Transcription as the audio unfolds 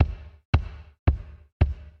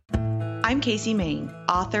I'm Casey Main,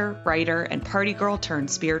 author, writer, and party girl turned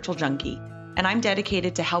spiritual junkie, and I'm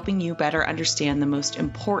dedicated to helping you better understand the most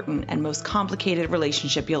important and most complicated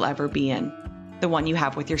relationship you'll ever be in, the one you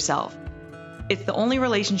have with yourself. It's the only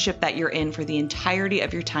relationship that you're in for the entirety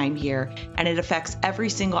of your time here, and it affects every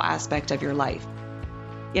single aspect of your life.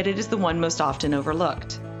 Yet it is the one most often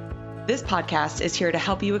overlooked. This podcast is here to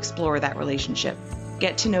help you explore that relationship,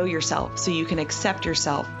 get to know yourself so you can accept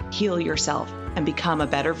yourself, heal yourself, and become a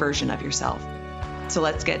better version of yourself. So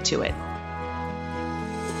let's get to it.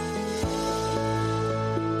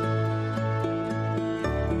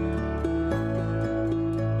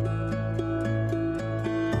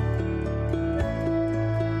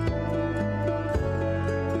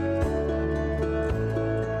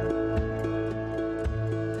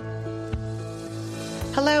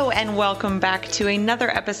 Hello, and welcome back to another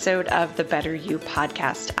episode of the Better You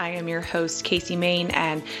podcast. I am your host, Casey Main,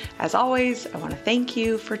 and as always, I want to thank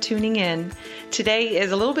you for tuning in. Today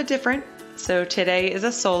is a little bit different. So today is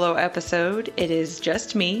a solo episode. It is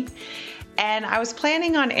just me. And I was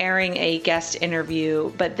planning on airing a guest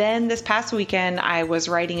interview, but then this past weekend, I was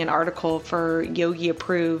writing an article for Yogi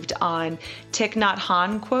Approved on Thich Nhat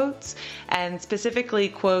Hanh quotes, and specifically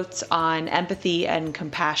quotes on empathy and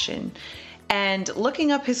compassion. And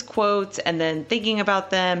looking up his quotes and then thinking about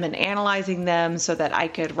them and analyzing them so that I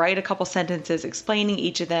could write a couple sentences explaining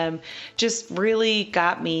each of them just really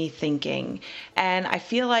got me thinking. And I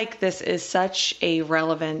feel like this is such a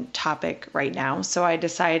relevant topic right now. So I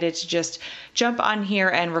decided to just jump on here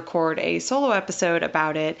and record a solo episode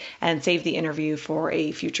about it and save the interview for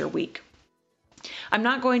a future week. I'm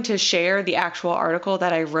not going to share the actual article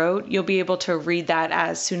that I wrote. You'll be able to read that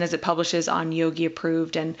as soon as it publishes on Yogi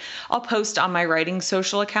Approved, and I'll post on my writing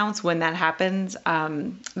social accounts when that happens.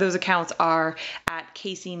 Those accounts are at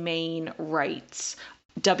Casey Main Writes,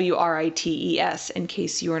 WRITES, in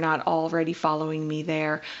case you are not already following me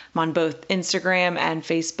there. I'm on both Instagram and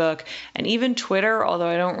Facebook, and even Twitter, although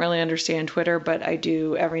I don't really understand Twitter, but I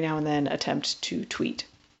do every now and then attempt to tweet.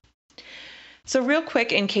 So real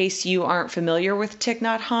quick, in case you aren't familiar with Thich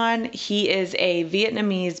Nhat Hanh, he is a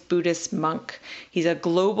Vietnamese Buddhist monk. He's a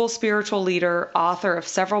global spiritual leader, author of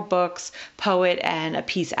several books, poet, and a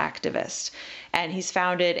peace activist. And he's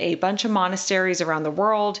founded a bunch of monasteries around the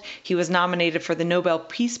world. He was nominated for the Nobel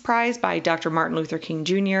Peace Prize by Dr. Martin Luther King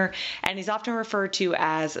Jr., and he's often referred to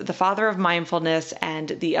as the father of mindfulness and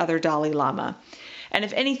the other Dalai Lama. And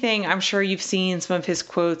if anything, I'm sure you've seen some of his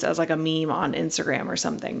quotes as like a meme on Instagram or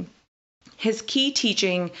something. His key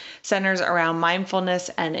teaching centers around mindfulness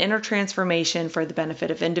and inner transformation for the benefit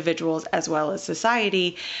of individuals as well as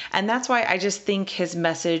society. And that's why I just think his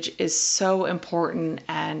message is so important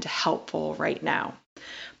and helpful right now.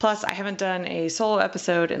 Plus, I haven't done a solo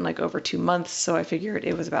episode in like over 2 months, so I figured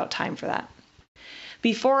it was about time for that.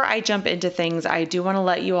 Before I jump into things, I do want to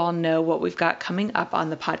let you all know what we've got coming up on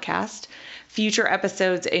the podcast. Future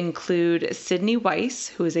episodes include Sydney Weiss,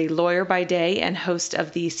 who is a lawyer by day and host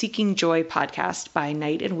of the Seeking Joy podcast by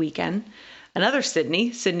night and weekend. Another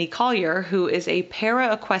Sydney Collier, who is a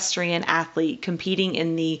para-equestrian athlete competing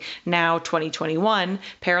in the now 2021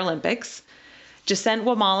 Paralympics. Jacent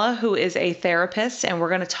Wamala, who is a therapist, and we're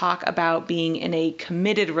going to talk about being in a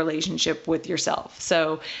committed relationship with yourself.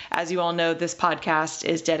 So, as you all know, this podcast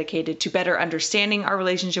is dedicated to better understanding our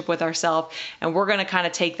relationship with ourselves, and we're going to kind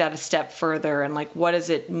of take that a step further and like, what does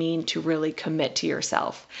it mean to really commit to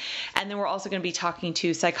yourself? And then we're also going to be talking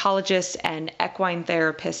to psychologist and equine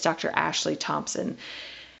therapist, Dr. Ashley Thompson.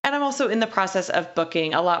 And I'm also in the process of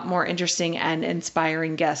booking a lot more interesting and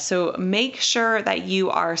inspiring guests. So make sure that you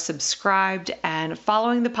are subscribed and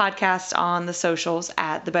following the podcast on the socials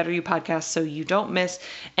at The Better You Podcast so you don't miss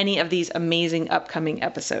any of these amazing upcoming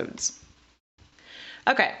episodes.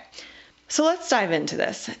 Okay, so let's dive into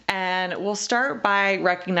this. And we'll start by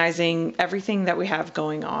recognizing everything that we have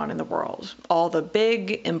going on in the world. All the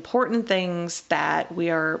big, important things that we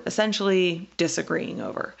are essentially disagreeing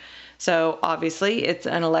over. So obviously it's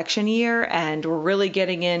an election year and we're really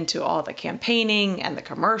getting into all the campaigning and the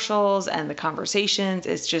commercials and the conversations.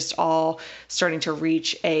 It's just all starting to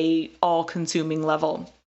reach a all-consuming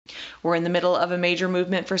level. We're in the middle of a major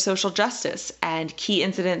movement for social justice, and key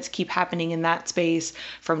incidents keep happening in that space,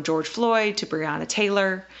 from George Floyd to Breonna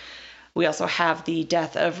Taylor. We also have the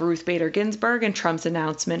death of Ruth Bader Ginsburg and Trump's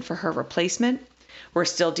announcement for her replacement. We're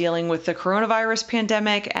still dealing with the coronavirus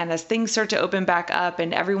pandemic, and as things start to open back up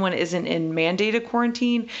and everyone isn't in mandated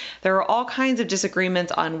quarantine, there are all kinds of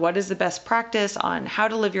disagreements on what is the best practice, on how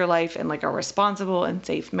to live your life in like a responsible and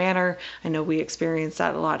safe manner. I know we experience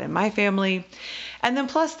that a lot in my family. And then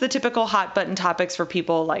plus the typical hot button topics for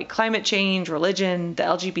people like climate change, religion, the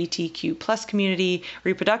LGBTQ plus community,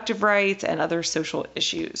 reproductive rights, and other social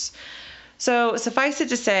issues. So suffice it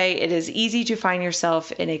to say, it is easy to find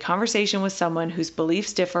yourself in a conversation with someone whose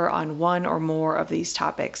beliefs differ on one or more of these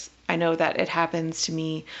topics. I know that it happens to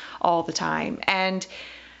me all the time. And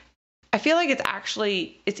I feel like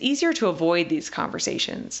it's easier to avoid these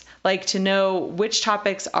conversations, like to know which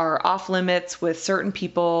topics are off limits with certain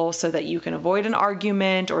people so that you can avoid an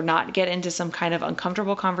argument or not get into some kind of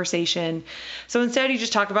uncomfortable conversation. So instead you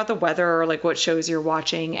just talk about the weather or like what shows you're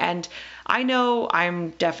watching. And I know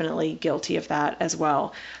I'm definitely guilty of that as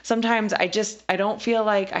well. Sometimes I don't feel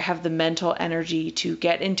like I have the mental energy to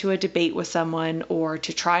get into a debate with someone or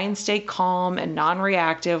to try and stay calm and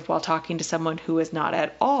non-reactive while talking to someone who is not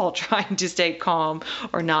at all trying to stay calm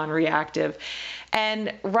or non-reactive.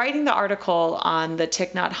 And writing the article on the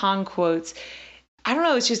Thich Nhat Hanh quotes, I don't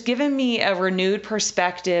know, it's just given me a renewed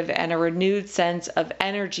perspective and a renewed sense of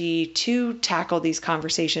energy to tackle these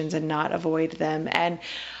conversations and not avoid them. And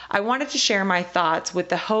I wanted to share my thoughts with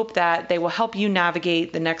the hope that they will help you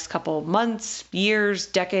navigate the next couple months, years,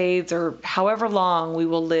 decades, or however long we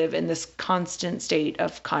will live in this constant state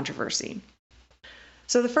of controversy.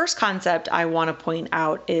 So the first concept I want to point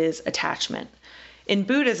out is attachment. In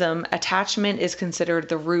Buddhism, attachment is considered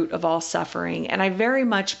the root of all suffering, and I very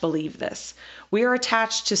much believe this. We are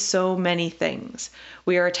attached to so many things.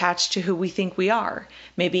 We are attached to who we think we are.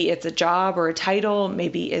 Maybe it's a job or a title,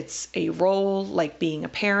 maybe it's a role like being a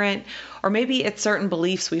parent, or maybe it's certain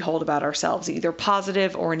beliefs we hold about ourselves, either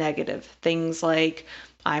positive or negative. Things like,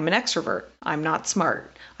 I'm an extrovert, I'm not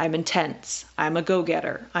smart, I'm intense, I'm a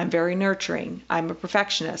go-getter, I'm very nurturing, I'm a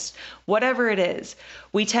perfectionist, whatever it is.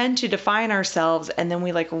 We tend to define ourselves and then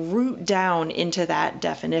we root down into that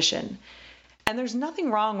definition. And there's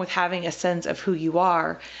nothing wrong with having a sense of who you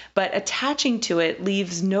are, but attaching to it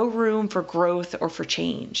leaves no room for growth or for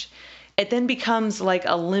change. It then becomes like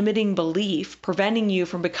a limiting belief, preventing you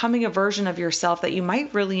from becoming a version of yourself that you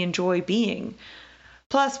might really enjoy being.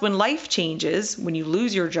 Plus, when life changes, when you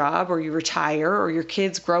lose your job or you retire or your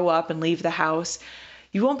kids grow up and leave the house,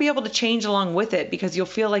 you won't be able to change along with it because you'll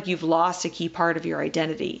feel like you've lost a key part of your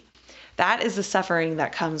identity. That is the suffering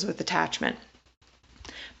that comes with attachment.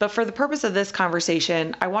 But for the purpose of this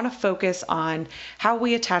conversation, I want to focus on how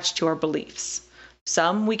we attach to our beliefs.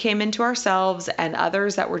 Some we came into ourselves and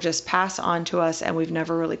others that were just passed on to us and we've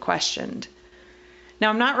never really questioned. Now,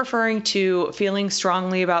 I'm not referring to feeling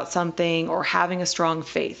strongly about something or having a strong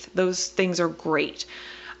faith. Those things are great.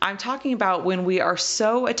 I'm talking about when we are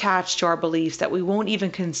so attached to our beliefs that we won't even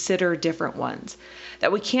consider different ones,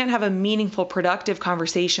 that we can't have a meaningful, productive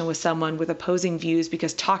conversation with someone with opposing views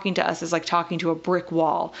because talking to us is like talking to a brick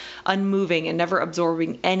wall, unmoving and never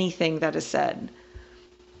absorbing anything that is said.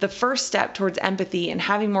 The first step towards empathy and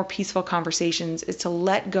having more peaceful conversations is to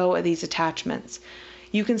let go of these attachments.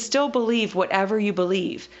 You can still believe whatever you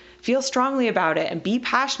believe, feel strongly about it and be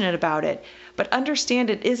passionate about it, but understand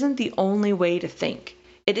it isn't the only way to think.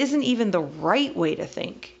 It isn't even the right way to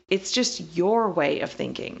think. It's just your way of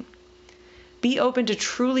thinking. Be open to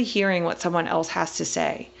truly hearing what someone else has to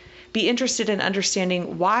say. Be interested in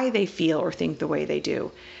understanding why they feel or think the way they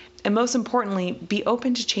do. And most importantly, be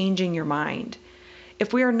open to changing your mind.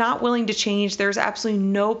 If we are not willing to change, there's absolutely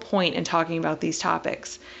no point in talking about these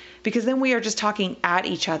topics, because then we are just talking at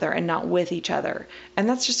each other and not with each other. And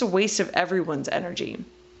that's just a waste of everyone's energy.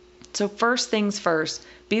 So first things first,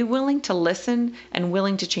 be willing to listen and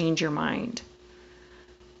willing to change your mind.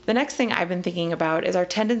 The next thing I've been thinking about is our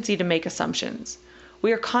tendency to make assumptions.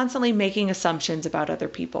 We are constantly making assumptions about other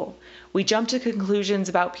people. We jump to conclusions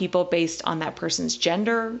about people based on that person's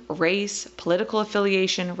gender, race, political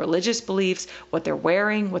affiliation, religious beliefs, what they're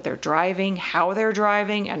wearing, what they're driving, how they're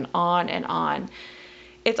driving, and on and on.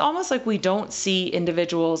 It's almost like we don't see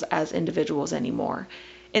individuals as individuals anymore.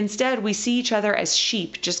 Instead, we see each other as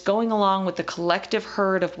sheep, just going along with the collective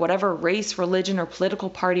herd of whatever race, religion, or political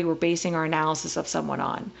party we're basing our analysis of someone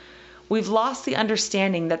on. We've lost the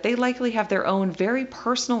understanding that they likely have their own very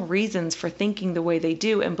personal reasons for thinking the way they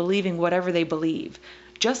do and believing whatever they believe,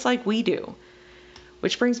 just like we do.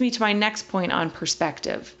 Which brings me to my next point on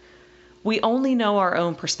perspective. We only know our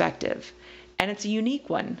own perspective, and it's a unique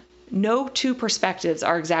one. No two perspectives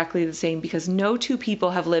are exactly the same because no two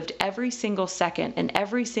people have lived every single second and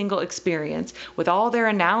every single experience with all their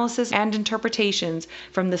analysis and interpretations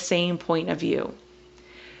from the same point of view.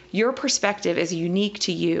 Your perspective is unique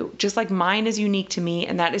to you, just like mine is unique to me,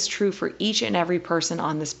 and that is true for each and every person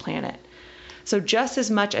on this planet. So just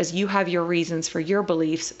as much as you have your reasons for your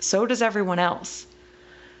beliefs, so does everyone else.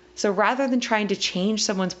 So rather than trying to change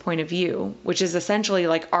someone's point of view, which is essentially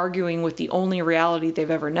like arguing with the only reality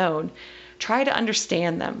they've ever known, try to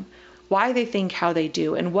understand them, why they think how they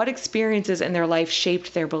do, and what experiences in their life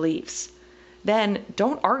shaped their beliefs. Then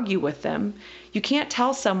don't argue with them. You can't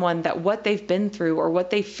tell someone that what they've been through or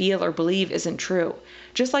what they feel or believe isn't true,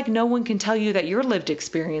 just like no one can tell you that your lived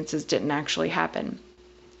experiences didn't actually happen.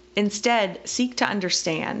 Instead, seek to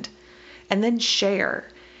understand, and then share.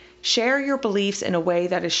 Share your beliefs in a way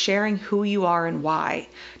that is sharing who you are and why,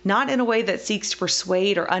 not in a way that seeks to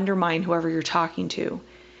persuade or undermine whoever you're talking to.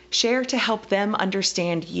 Share to help them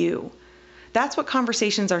understand you. That's what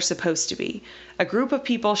conversations are supposed to be. A group of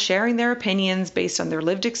people sharing their opinions based on their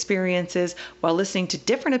lived experiences while listening to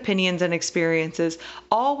different opinions and experiences,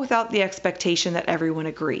 all without the expectation that everyone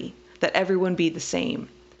agree, that everyone be the same.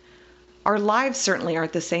 Our lives certainly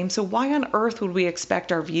aren't the same, so why on earth would we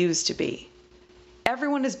expect our views to be?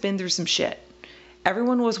 Everyone has been through some shit.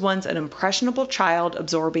 Everyone was once an impressionable child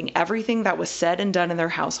absorbing everything that was said and done in their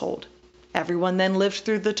household. Everyone then lived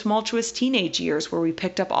through the tumultuous teenage years where we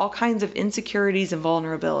picked up all kinds of insecurities and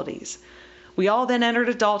vulnerabilities. We all then entered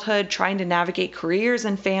adulthood trying to navigate careers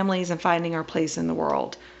and families and finding our place in the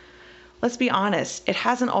world. Let's be honest, it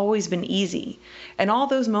hasn't always been easy, and all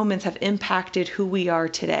those moments have impacted who we are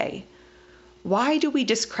today. Why do we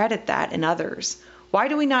discredit that in others? Why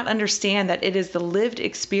do we not understand that it is the lived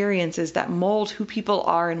experiences that mold who people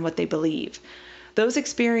are and what they believe? Those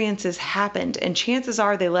experiences happened, and chances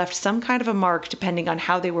are they left some kind of a mark depending on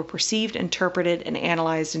how they were perceived, interpreted, and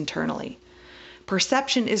analyzed internally.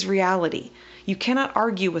 Perception is reality. You cannot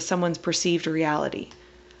argue with someone's perceived reality.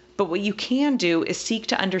 But what you can do is seek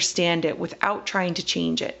to understand it without trying to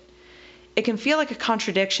change it. It can feel like a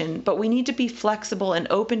contradiction, but we need to be flexible and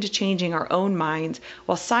open to changing our own minds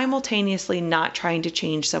while simultaneously not trying to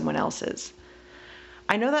change someone else's.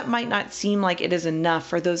 I know that might not seem like it is enough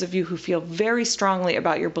for those of you who feel very strongly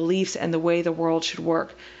about your beliefs and the way the world should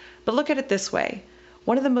work, but look at it this way.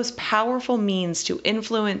 One of the most powerful means to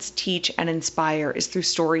influence, teach, and inspire is through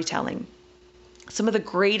storytelling. Some of the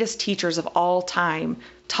greatest teachers of all time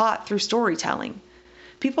taught through storytelling.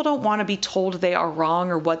 People don't want to be told they are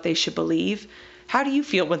wrong or what they should believe. How do you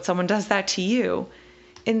feel when someone does that to you?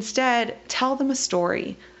 Instead, tell them a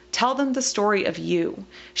story. Tell them the story of you.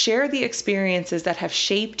 Share the experiences that have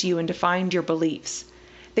shaped you and defined your beliefs.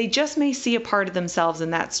 They just may see a part of themselves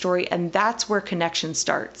in that story, and that's where connection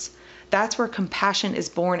starts. That's where compassion is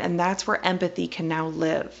born, and that's where empathy can now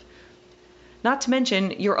live. Not to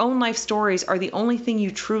mention, your own life stories are the only thing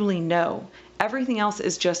you truly know. Everything else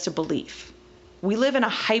is just a belief. We live in a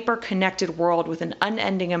hyper-connected world with an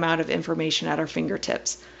unending amount of information at our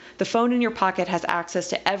fingertips. The phone in your pocket has access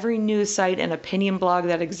to every news site and opinion blog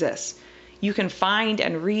that exists. You can find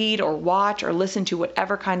and read or watch or listen to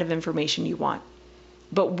whatever kind of information you want.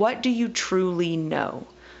 But what do you truly know?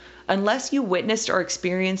 Unless you witnessed or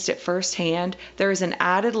experienced it firsthand, there is an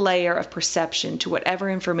added layer of perception to whatever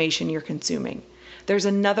information you're consuming. There's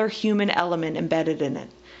another human element embedded in it.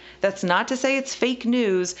 That's not to say it's fake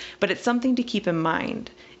news, but it's something to keep in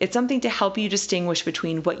mind. It's something to help you distinguish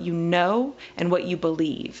between what you know and what you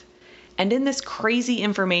believe. And in this crazy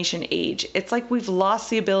information age, it's like we've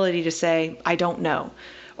lost the ability to say, I don't know,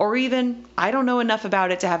 or even, I don't know enough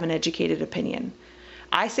about it to have an educated opinion.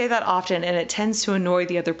 I say that often and it tends to annoy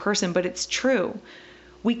the other person, but it's true.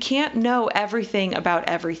 We can't know everything about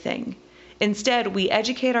everything. Instead, we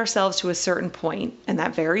educate ourselves to a certain point, and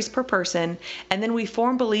that varies per person, and then we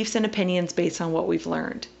form beliefs and opinions based on what we've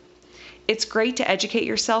learned. It's great to educate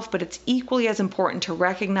yourself, but it's equally as important to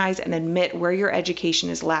recognize and admit where your education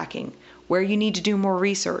is lacking, where you need to do more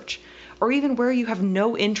research, or even where you have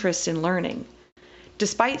no interest in learning.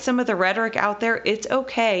 Despite some of the rhetoric out there, it's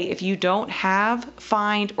okay if you don't have,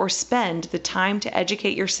 find, or spend the time to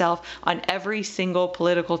educate yourself on every single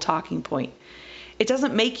political talking point. It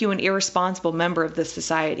doesn't make you an irresponsible member of this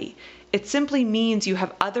society. It simply means you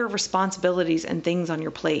have other responsibilities and things on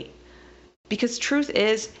your plate. Because truth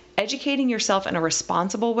is, educating yourself in a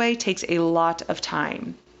responsible way takes a lot of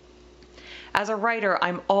time. As a writer,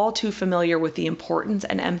 I'm all too familiar with the importance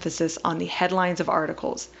and emphasis on the headlines of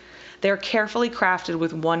articles. They are carefully crafted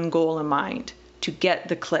with one goal in mind: to get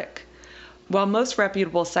the click. While most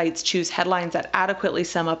reputable sites choose headlines that adequately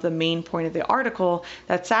sum up the main point of the article,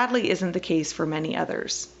 that sadly isn't the case for many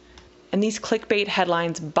others. And these clickbait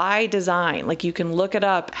headlines, by design, like you can look it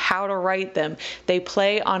up, how to write them, they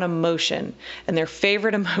play on emotion, and their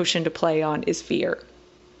favorite emotion to play on is fear.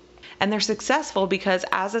 And they're successful because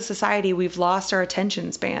as a society, we've lost our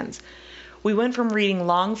attention spans. We went from reading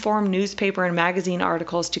long-form newspaper and magazine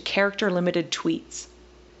articles to character-limited tweets.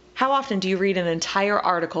 How often do you read an entire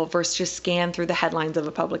article versus just scan through the headlines of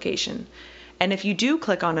a publication? And if you do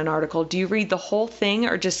click on an article, do you read the whole thing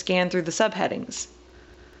or just scan through the subheadings?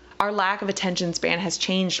 Our lack of attention span has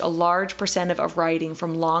changed a large percent of writing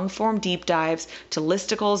from long-form deep dives to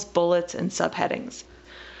listicles, bullets, and subheadings.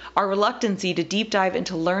 Our reluctancy to deep dive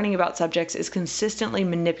into learning about subjects is consistently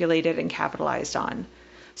manipulated and capitalized on.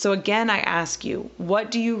 So again, I ask you,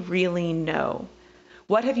 what do you really know?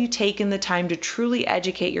 What have you taken the time to truly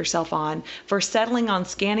educate yourself on versus settling on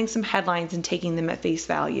scanning some headlines and taking them at face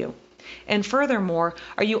value? And furthermore,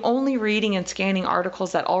 are you only reading and scanning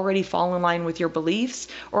articles that already fall in line with your beliefs,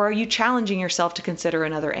 or are you challenging yourself to consider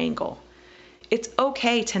another angle? It's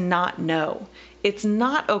okay to not know. It's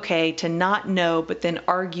not okay to not know but then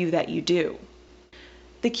argue that you do.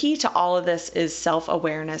 The key to all of this is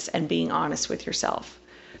self-awareness and being honest with yourself.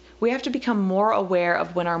 We have to become more aware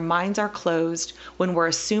of when our minds are closed, when we're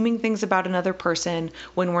assuming things about another person,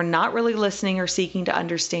 when we're not really listening or seeking to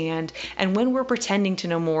understand, and when we're pretending to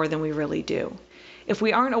know more than we really do. If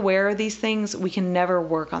we aren't aware of these things, we can never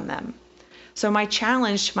work on them. So my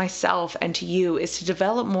challenge to myself and to you is to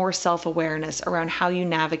develop more self-awareness around how you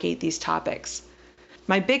navigate these topics.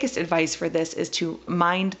 My biggest advice for this is to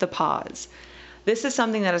mind the pause. This is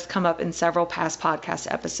something that has come up in several past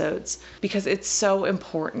podcast episodes because it's so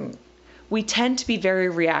important. We tend to be very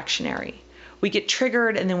reactionary. We get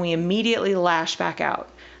triggered and then we immediately lash back out.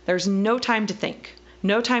 There's no time to think,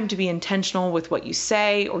 no time to be intentional with what you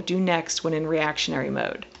say or do next when in reactionary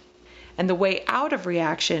mode. And the way out of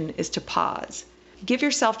reaction is to pause. Give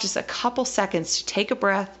yourself just a couple seconds to take a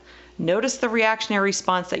breath, notice the reactionary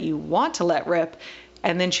response that you want to let rip,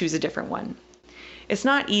 and then choose a different one. It's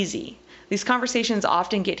not easy. These conversations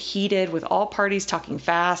often get heated with all parties talking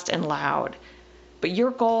fast and loud. But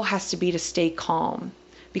your goal has to be to stay calm,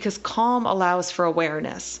 because calm allows for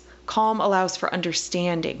awareness, calm allows for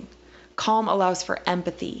understanding, calm allows for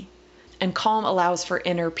empathy, and calm allows for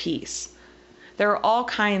inner peace. There are all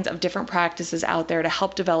kinds of different practices out there to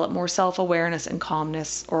help develop more self-awareness and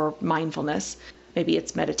calmness or mindfulness. Maybe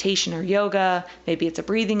it's meditation or yoga, maybe it's a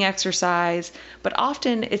breathing exercise, but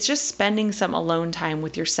often it's just spending some alone time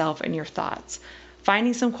with yourself and your thoughts,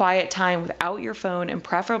 finding some quiet time without your phone and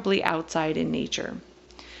preferably outside in nature.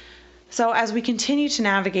 So as we continue to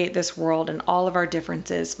navigate this world and all of our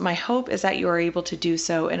differences, my hope is that you are able to do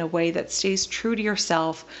so in a way that stays true to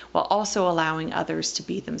yourself while also allowing others to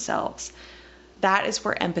be themselves. That is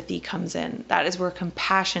where empathy comes in. That is where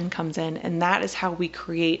compassion comes in. And that is how we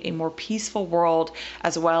create a more peaceful world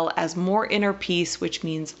as well as more inner peace, which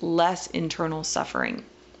means less internal suffering.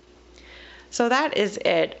 So that is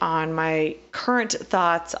it on my current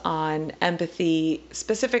thoughts on empathy,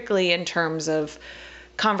 specifically in terms of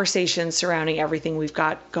conversations surrounding everything we've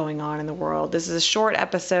got going on in the world. This is a short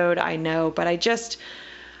episode, I know, but I don't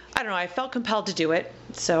know, I felt compelled to do it.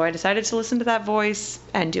 So I decided to listen to that voice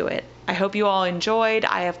and do it. I hope you all enjoyed.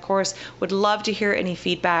 I, of course, would love to hear any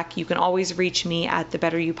feedback. You can always reach me at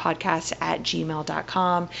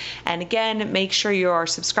thebetteryouPodcast@gmail.com. And again, make sure you are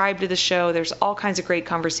subscribed to the show. There's all kinds of great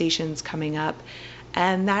conversations coming up.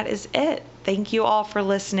 And that is it. Thank you all for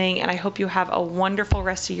listening, and I hope you have a wonderful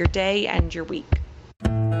rest of your day and your week.